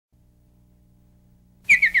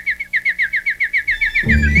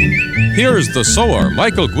Here's the sower,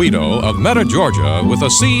 Michael Guido of Meta, Georgia, with a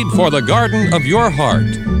seed for the garden of your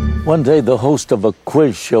heart. One day the host of a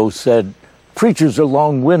quiz show said, "Preachers are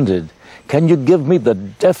long-winded. Can you give me the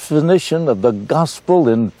definition of the gospel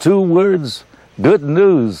in 2 words?" "Good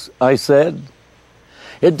news," I said.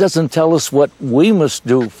 It doesn't tell us what we must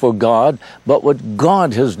do for God, but what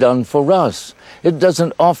God has done for us. It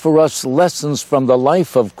doesn't offer us lessons from the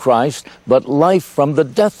life of Christ, but life from the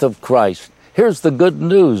death of Christ. Here's the good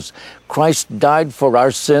news. Christ died for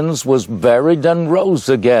our sins, was buried, and rose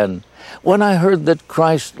again. When I heard that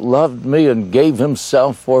Christ loved me and gave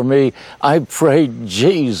himself for me, I prayed,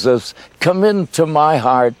 "Jesus, come into my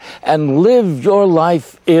heart and live your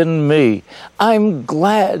life in me." I'm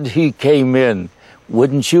glad he came in.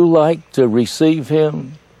 Wouldn't you like to receive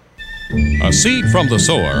him? A Seed from the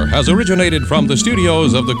Sower has originated from the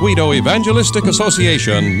studios of the Guido Evangelistic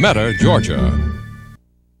Association, Meta, Georgia.